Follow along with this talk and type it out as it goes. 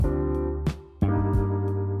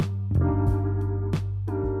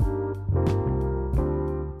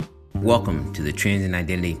Welcome to the Trends and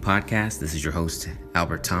Identity Podcast. This is your host,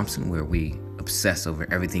 Albert Thompson, where we obsess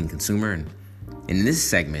over everything consumer. And in this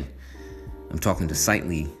segment, I'm talking to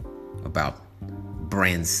Sightly about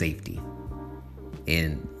brand safety.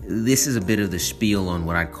 And this is a bit of the spiel on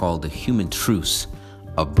what I'd call the human truths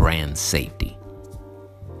of brand safety.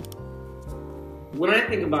 When I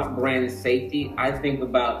think about brand safety, I think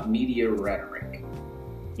about media rhetoric.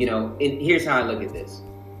 And here's how I look at this.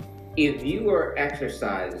 If you are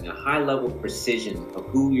exercising a high level of precision of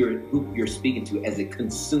who you're speaking to as a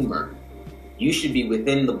consumer, you should be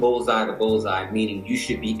within the bullseye, meaning you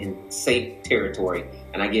should be in safe territory.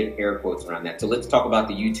 And I give air quotes around that. So let's talk about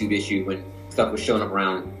the YouTube issue when stuff was showing up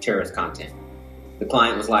around terrorist content. The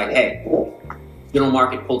client was like, hey, general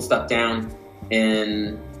market pulled stuff down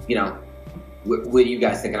and, what do you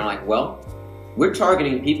guys think? And I'm like, well, we're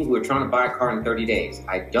targeting people who are trying to buy a car in 30 days.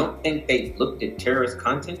 I don't think they've looked at terrorist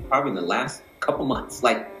content probably in the last couple months.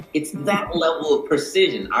 It's that level of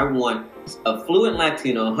precision. I want a fluent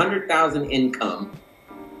Latino, 100,000 income,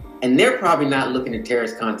 and they're probably not looking at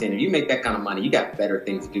terrorist content. If you make that kind of money, you got better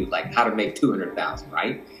things to do, like how to make 200,000,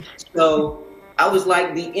 right? So I was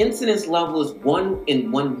like, the incidence level is 1 in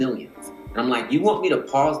 1 million. And I'm like, you want me to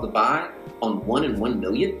pause the buy on 1 in 1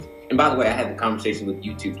 million? And by the way, I had the conversation with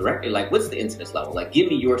YouTube directly, like, what's the incidence level? Like, give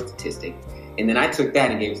me your statistic. And then I took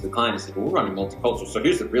that and gave it to the client and said, well, we're running multicultural, so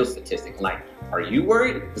here's the real statistic. Like, are you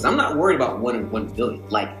worried? Because I'm not worried about 1 in 1 billion.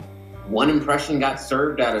 Like, one impression got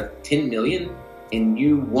served out of 10 million and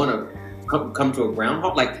you want to come to a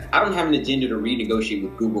groundhog? Like, I don't have an agenda to renegotiate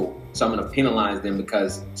with Google, so I'm going to penalize them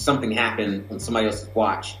because something happened on somebody else's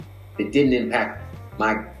watch that didn't impact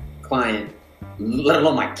my client, let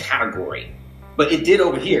alone my category. But it did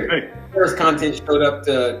over here. Terrorist content showed up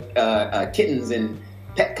to kittens and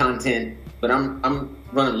pet content, but I'm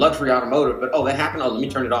running luxury automotive. But that happened. Let me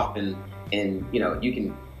turn it off, and you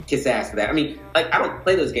can kiss ass for that. I mean, I don't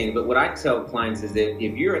play those games, but what I tell clients is that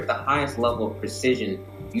if you're at the highest level of precision,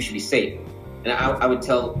 you should be safe. And I would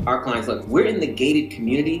tell our clients, look, we're in the gated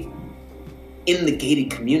community, and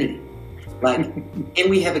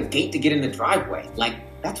we have a gate to get in the driveway. Like,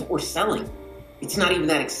 that's what we're selling. It's not even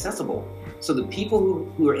that accessible. So the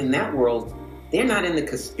people who are in that world, they're not in the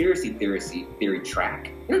conspiracy theory track.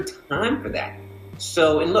 They don't have time for that.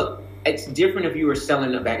 So, and look, it's different if you were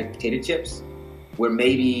selling a bag of potato chips, where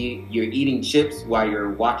maybe you're eating chips while you're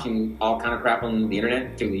watching all kind of crap on the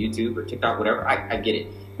internet, particularly YouTube or TikTok, whatever. I get it.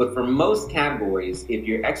 But for most categories, if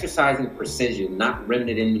you're exercising precision, not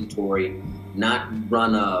remnant inventory, not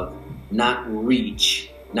run of, not reach,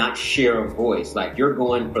 not share of voice, like you're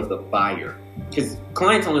going for the buyer. Because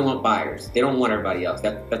clients only want buyers. They don't want everybody else.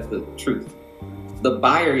 That's the truth. The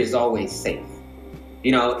buyer is always safe.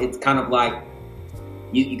 It's kind of like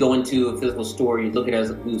you go into a physical store, you look at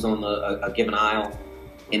who's on a given aisle,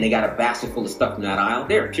 and they got a basket full of stuff in that aisle.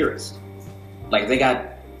 They're a purist. Like, if they got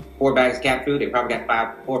 4 bags of cat food, they probably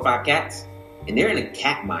got 4 or 5 cats, and they're in a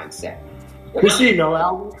cat mindset.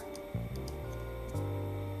 Albert.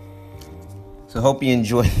 So hope you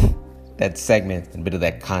enjoyed that segment and a bit of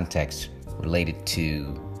that context related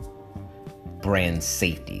to brand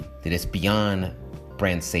safety, that it's beyond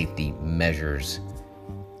brand safety measures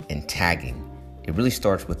and tagging. It really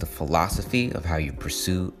starts with the philosophy of how you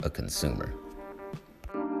pursue a consumer.